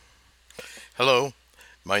Hello,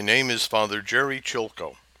 my name is Father Jerry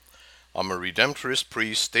Chilko. I'm a Redemptorist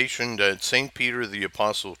priest stationed at St. Peter the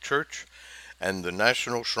Apostle Church and the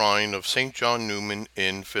National Shrine of St. John Newman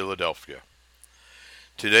in Philadelphia.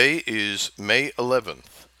 Today is May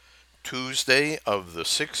 11th, Tuesday of the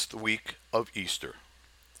 6th week of Easter.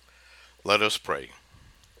 Let us pray.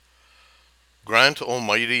 Grant,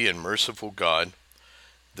 Almighty and merciful God,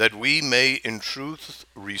 that we may in truth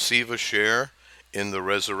receive a share in the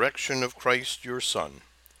resurrection of Christ your Son,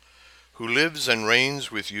 who lives and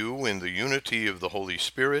reigns with you in the unity of the Holy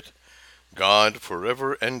Spirit, God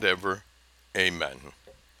forever and ever. Amen.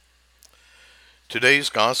 Today's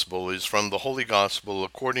Gospel is from the Holy Gospel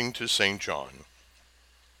according to St. John.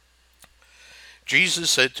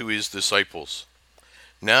 Jesus said to his disciples,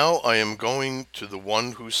 "Now I am going to the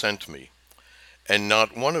one who sent me, and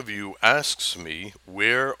not one of you asks me,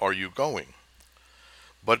 'Where are you going?'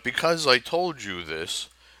 But because I told you this,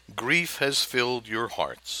 grief has filled your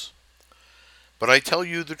hearts. But I tell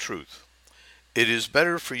you the truth. It is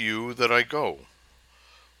better for you that I go.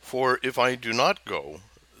 For if I do not go,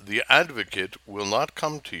 the Advocate will not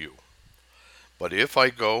come to you. But if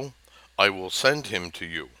I go, I will send him to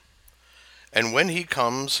you. And when he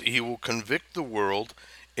comes, he will convict the world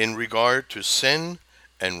in regard to sin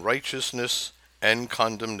and righteousness and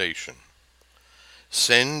condemnation.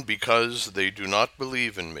 Sin, because they do not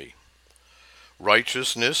believe in me.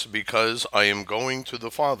 Righteousness, because I am going to the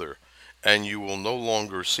Father, and you will no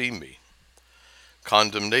longer see me.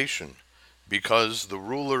 Condemnation, because the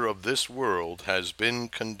ruler of this world has been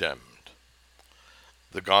condemned."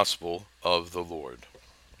 The Gospel of the Lord.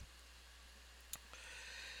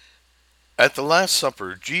 At the Last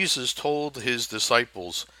Supper, Jesus told his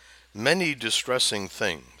disciples many distressing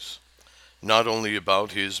things, not only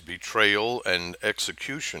about his betrayal and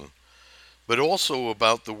execution, but also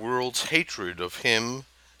about the world's hatred of him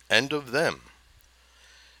and of them.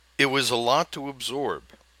 It was a lot to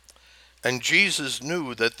absorb, and Jesus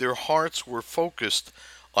knew that their hearts were focused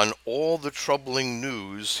on all the troubling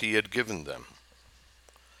news he had given them.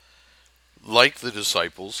 Like the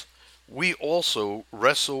disciples, we also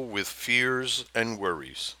wrestle with fears and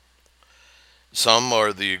worries. Some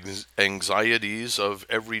are the anxieties of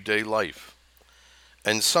everyday life,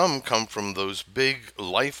 and some come from those big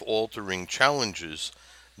life-altering challenges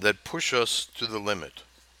that push us to the limit.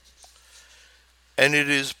 And it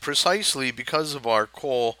is precisely because of our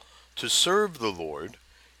call to serve the Lord,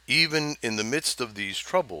 even in the midst of these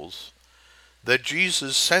troubles, that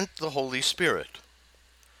Jesus sent the Holy Spirit.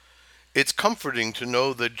 It's comforting to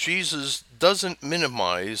know that Jesus doesn't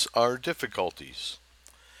minimize our difficulties.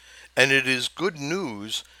 And it is good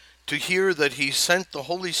news to hear that he sent the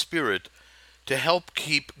Holy Spirit to help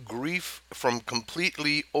keep grief from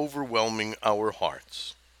completely overwhelming our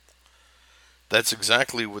hearts. That's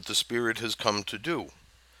exactly what the Spirit has come to do,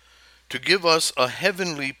 to give us a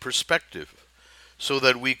heavenly perspective so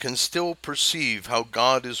that we can still perceive how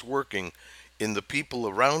God is working in the people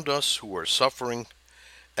around us who are suffering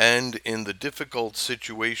and in the difficult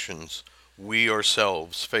situations we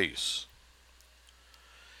ourselves face.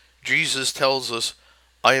 Jesus tells us,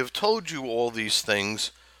 "I have told you all these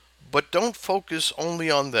things, but don't focus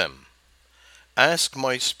only on them. Ask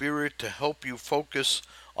my Spirit to help you focus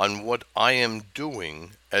on what I am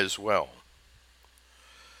doing as well."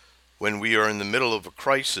 When we are in the middle of a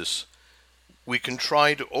crisis, we can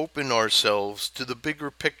try to open ourselves to the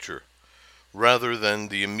bigger picture rather than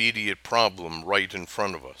the immediate problem right in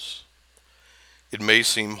front of us. It may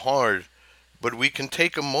seem hard, but we can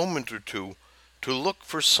take a moment or two to look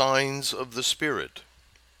for signs of the Spirit.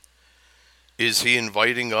 Is he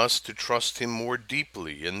inviting us to trust him more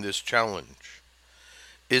deeply in this challenge?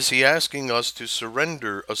 Is he asking us to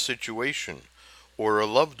surrender a situation or a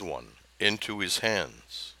loved one into his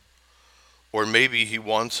hands? Or maybe he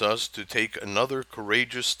wants us to take another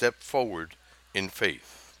courageous step forward in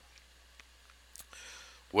faith.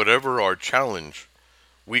 Whatever our challenge,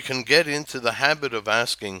 we can get into the habit of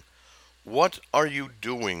asking, "What are you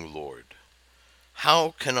doing, Lord?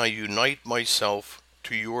 How can I unite myself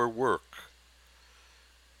to your work?"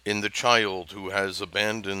 In the child who has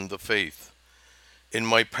abandoned the faith, in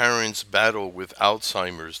my parents' battle with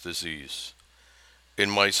Alzheimer's disease,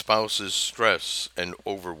 in my spouse's stress and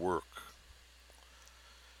overwork.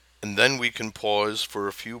 And then we can pause for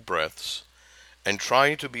a few breaths and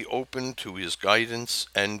try to be open to his guidance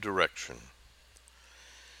and direction.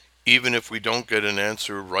 Even if we don't get an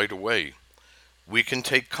answer right away, we can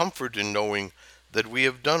take comfort in knowing that we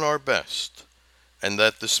have done our best and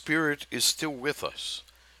that the Spirit is still with us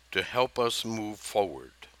to help us move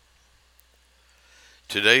forward.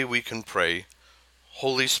 Today we can pray,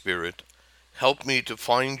 "Holy Spirit, help me to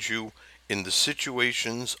find you in the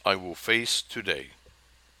situations I will face today.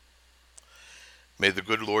 May the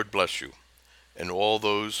good Lord bless you and all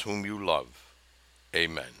those whom you love.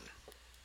 Amen.